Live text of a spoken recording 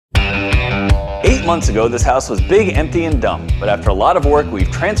8 months ago, this house was big, empty, and dumb, but after a lot of work, we've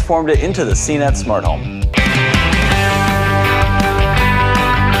transformed it into the CNET smart home.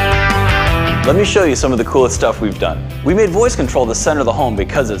 Let me show you some of the coolest stuff we've done. We made voice control the center of the home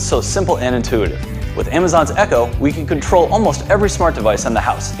because it's so simple and intuitive. With Amazon's Echo, we can control almost every smart device in the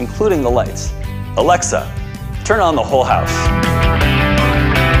house, including the lights. Alexa, turn on the whole house.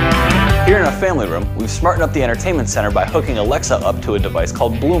 Here in our family room, we've smartened up the entertainment center by hooking Alexa up to a device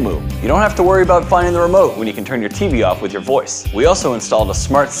called Bluemoo. You don't have to worry about finding the remote when you can turn your TV off with your voice. We also installed a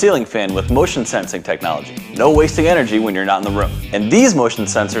smart ceiling fan with motion sensing technology. No wasting energy when you're not in the room. And these motion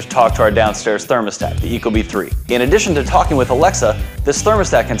sensors talk to our downstairs thermostat, the Ecobee 3. In addition to talking with Alexa, this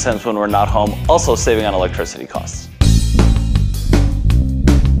thermostat can sense when we're not home, also saving on electricity costs.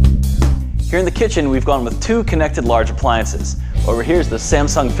 Here in the kitchen, we've gone with 2 connected large appliances. Over here's the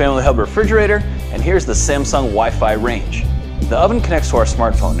Samsung Family Hub refrigerator, and here's the Samsung Wi-Fi range. The oven connects to our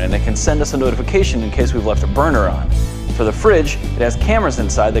smartphone, and it can send us a notification in case we've left a burner on. For the fridge, it has cameras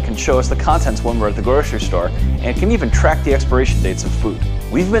inside that can show us the contents when we're at the grocery store, and it can even track the expiration dates of food.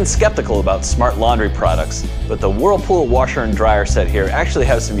 We've been skeptical about smart laundry products, but the Whirlpool washer and dryer set here actually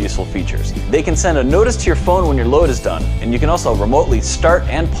has some useful features. They can send a notice to your phone when your load is done, and you can also remotely start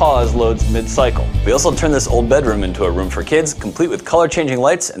and pause loads mid-cycle. We also turned this old bedroom into a room for kids, complete with color-changing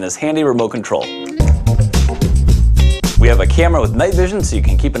lights and this handy remote control. We have a camera with night vision so you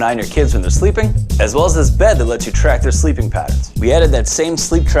can keep an eye on your kids when they're sleeping, as well as this bed that lets you track their sleeping patterns. We added that same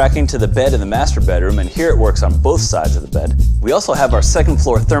sleep tracking to the bed in the master bedroom, and here it works on both sides of the bed. We also have our second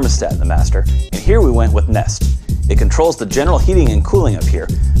floor thermostat in the master, and here we went with Nest. It controls the general heating and cooling up here,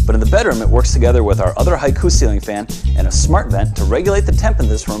 but in the bedroom it works together with our other Haiku ceiling fan and a smart vent to regulate the temp in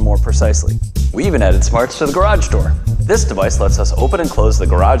this room more precisely. We even added smarts to the garage door. This device lets us open and close the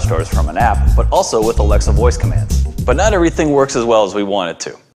garage doors from an app, but also with Alexa voice commands. But not everything works as well as we want it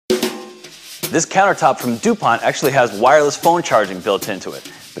to. This countertop from DuPont actually has wireless phone charging built into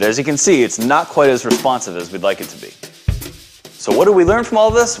it, but as you can see, it's not quite as responsive as we'd like it to be. So what did we learn from all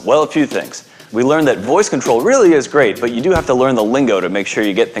of this? Well, a few things. We learned that voice control really is great, but you do have to learn the lingo to make sure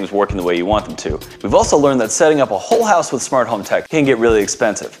you get things working the way you want them to. We've also learned that setting up a whole house with smart home tech can get really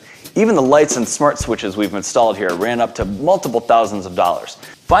expensive. Even the lights and smart switches we've installed here ran up to multiple thousands of dollars.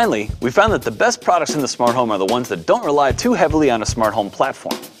 Finally, we found that the best products in the smart home are the ones that don't rely too heavily on a smart home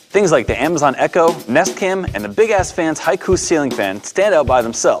platform. Things like the Amazon Echo, Nest Cam, and the Big Ass Fan's Haiku ceiling fan stand out by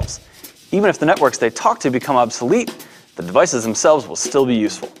themselves. Even if the networks they talk to become obsolete, the devices themselves will still be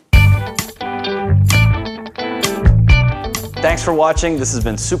useful. Thanks for watching. This has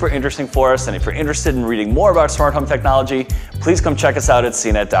been super interesting for us, and if you're interested in reading more about smart home technology, please come check us out at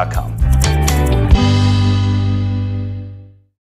CNET.com.